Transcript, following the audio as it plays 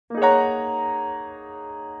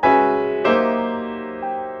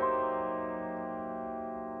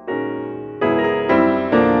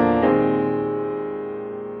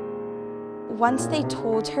once they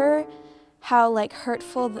told her how like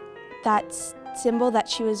hurtful that symbol that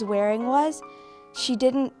she was wearing was, she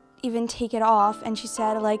didn't even take it off, and she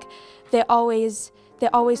said like they always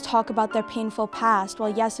talk about their painful past.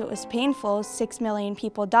 Well, yes, it was painful. 6 million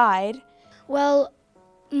people died. Well,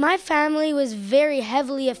 my family was very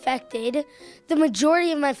heavily affected. The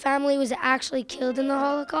majority of my family was actually killed in the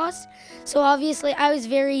Holocaust. So obviously I was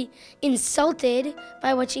very insulted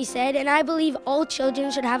by what she said, and I believe all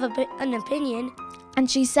children should have an opinion. And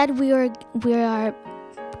she said we are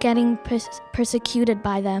getting persecuted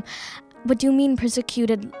by them. What do you mean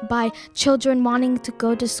persecuted? By children wanting to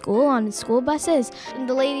go to school on school buses? And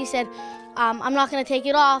the lady said, I'm not going to take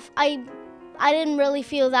it off. I didn't really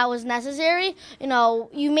feel that was necessary. You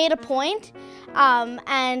know, you made a point,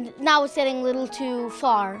 and now it's getting a little too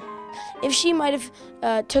far. If she might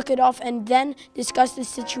have took it off and then discussed the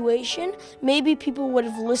situation, maybe people would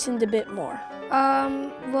have listened a bit more.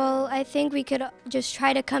 Well, I think we could just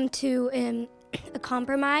try to come to a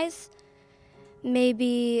compromise.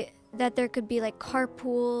 Maybe that there could be like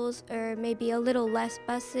carpools, or maybe a little less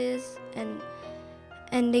buses,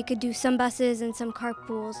 and they could do some buses and some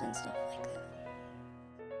carpools and stuff like that.